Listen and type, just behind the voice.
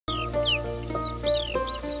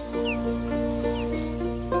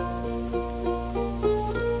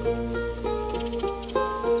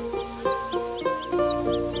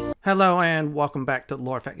Hello and welcome back to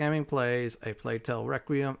Lorefet Gaming Plays a Plague Tale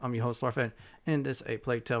Requiem. I'm your host Lorefet, and this is a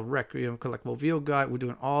Plague Tale Requiem collectible video guide. We're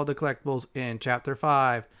doing all the collectibles in Chapter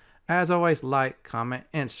 5. As always, like, comment,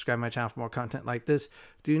 and subscribe to my channel for more content like this.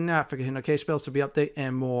 Do not forget to hit notification bells to be updated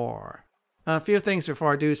and more. A few things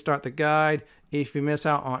before I do start the guide. If you miss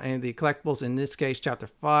out on any of the collectibles, in this case Chapter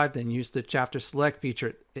 5, then use the Chapter Select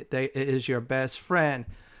feature. It is your best friend.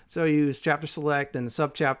 So use chapter select and the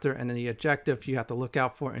subchapter, and then the objective you have to look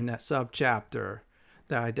out for in that subchapter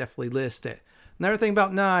that I definitely listed. Another thing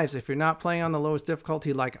about knives, if you're not playing on the lowest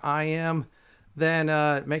difficulty like I am, then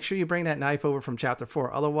make sure you bring that knife over from chapter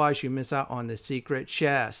 4. Otherwise you miss out on the secret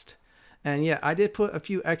chest. And yeah, I did put a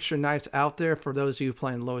few extra knives out there for those of you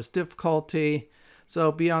playing lowest difficulty.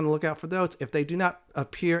 So be on the lookout for those. If they do not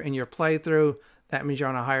appear in your playthrough, that means you're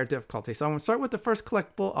on a higher difficulty. So I'm going to start with the first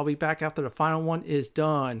collectible. I'll be back after the final one is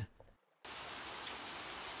done.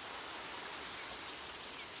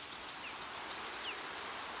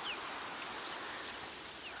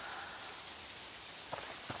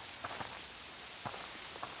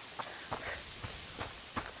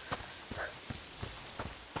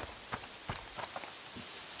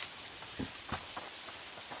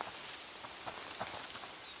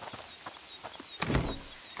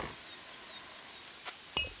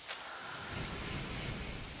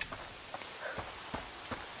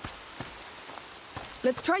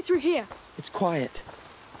 Let's try through here. It's quiet.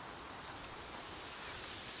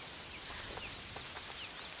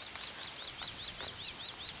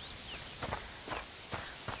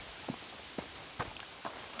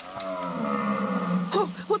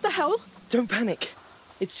 Oh, what the hell? Don't panic.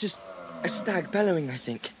 It's just a stag bellowing, I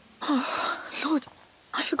think. Oh, Lord,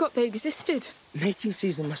 I forgot they existed. Mating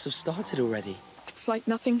season must have started already. It's like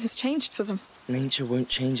nothing has changed for them. Nature won't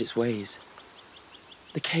change its ways.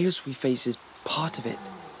 The chaos we face is part of it.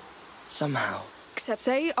 Somehow. Except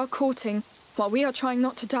they are courting while we are trying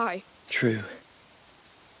not to die. True.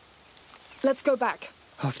 Let's go back.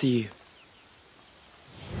 After you.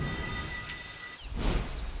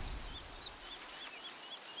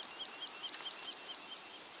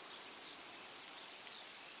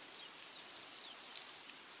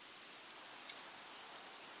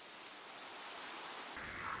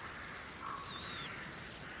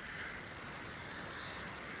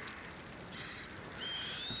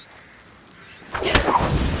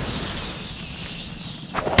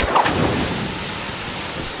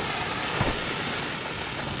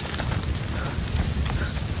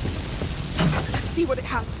 See what it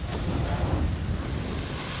has.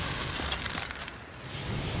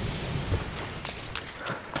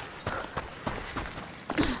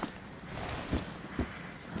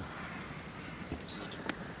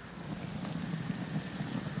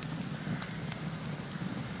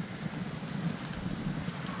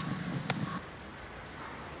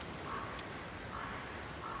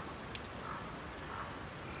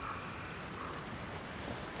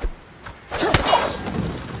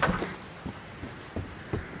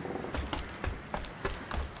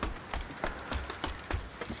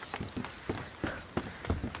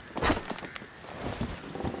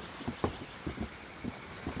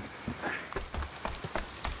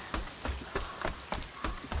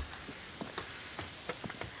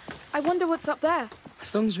 I wonder what's up there.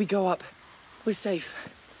 As long as we go up, we're safe.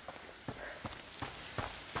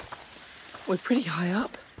 We're pretty high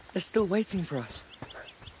up. They're still waiting for us.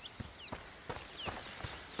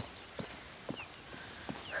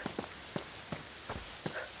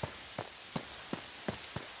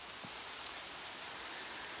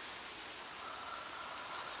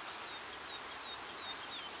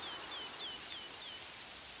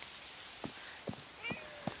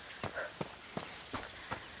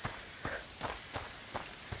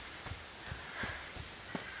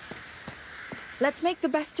 Let's make the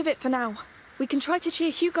best of it for now. We can try to cheer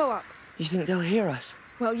Hugo up. You think they'll hear us?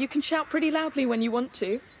 Well, you can shout pretty loudly when you want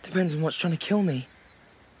to. Depends on what's trying to kill me.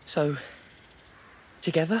 So,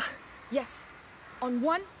 together? Yes. On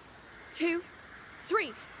 1, 2,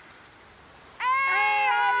 3.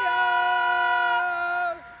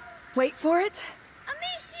 Wait for it.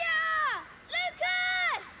 Amicia!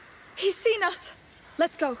 Lucas! He's seen us.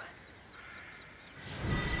 Let's go.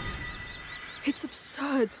 It's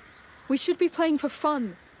absurd. We should be playing for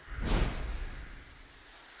fun.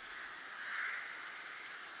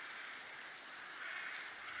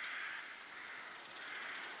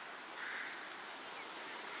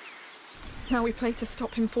 Now we play to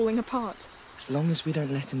stop him falling apart. As long as we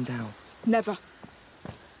don't let him down. Never.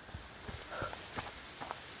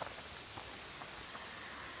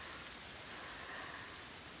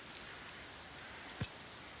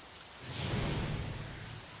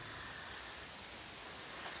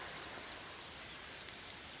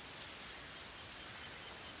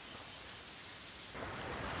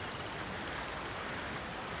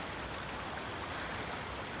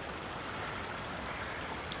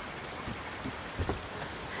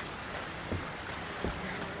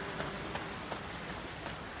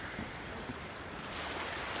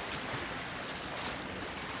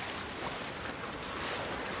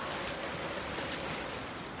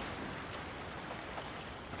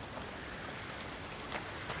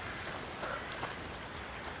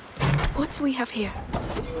 What do we have here?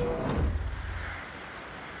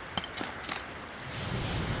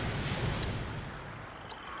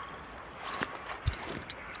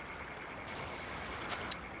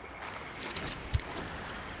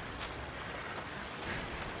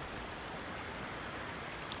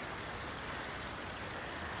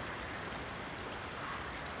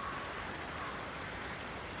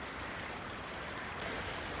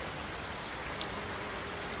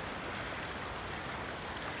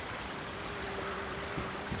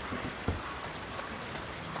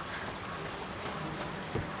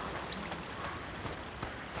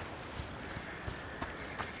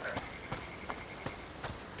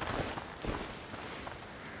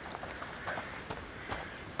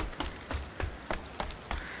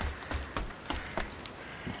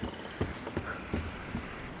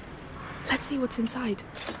 Let's see what's inside.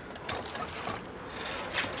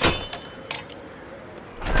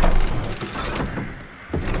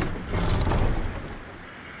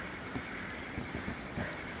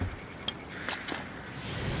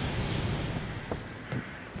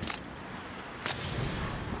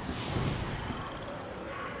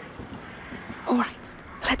 All right,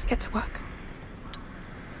 let's get to work.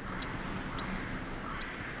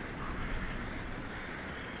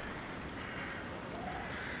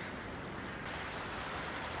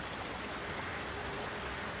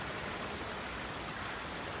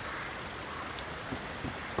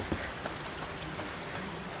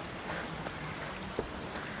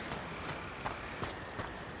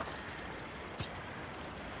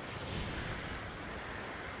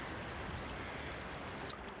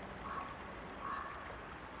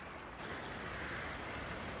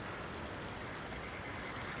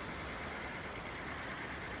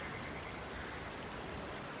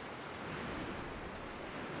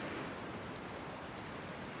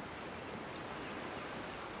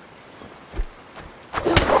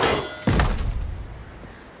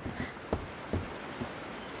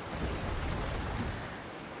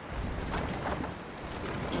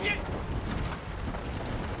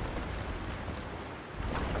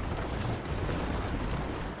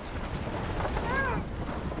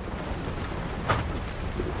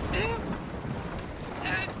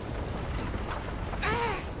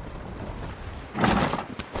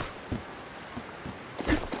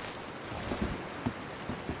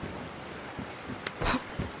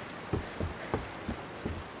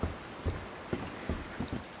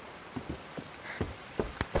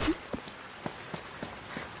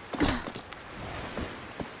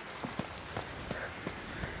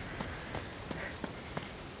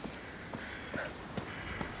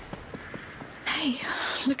 Hey,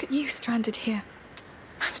 look at you stranded here.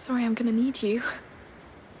 I'm sorry, I'm gonna need you.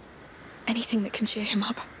 Anything that can cheer him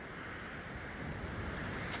up.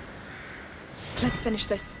 Let's finish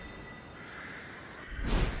this.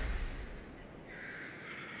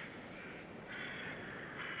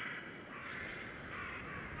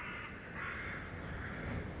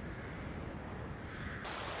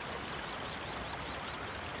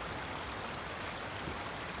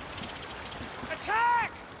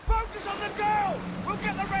 Attack! Focus on the girl! We'll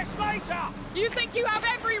get the rest later! You think you have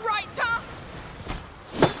every right to?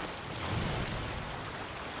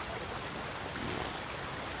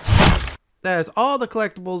 That is all the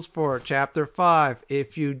collectibles for Chapter 5.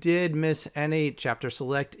 If you did miss any, Chapter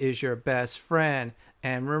Select is your best friend.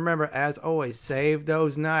 And remember, as always, save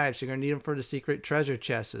those knives. You're going to need them for the secret treasure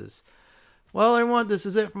chests. Well, everyone, this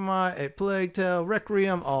is it for my A Plague Tale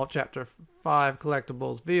Requiem, all Chapter 5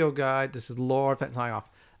 collectibles video guide. This is Lord Fenton signing off.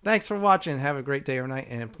 Thanks for watching. Have a great day or night,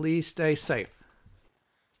 and please stay safe.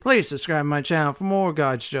 Please subscribe to my channel for more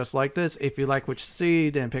guides just like this. If you like what you see,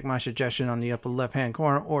 then pick my suggestion on the upper left hand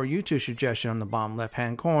corner or YouTube's suggestion on the bottom left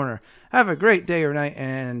hand corner. Have a great day or night,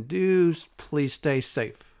 and please stay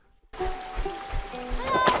safe.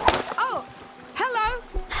 Oh, hello.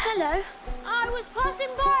 Hello. I was passing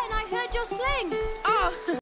by and I heard your sling. Oh.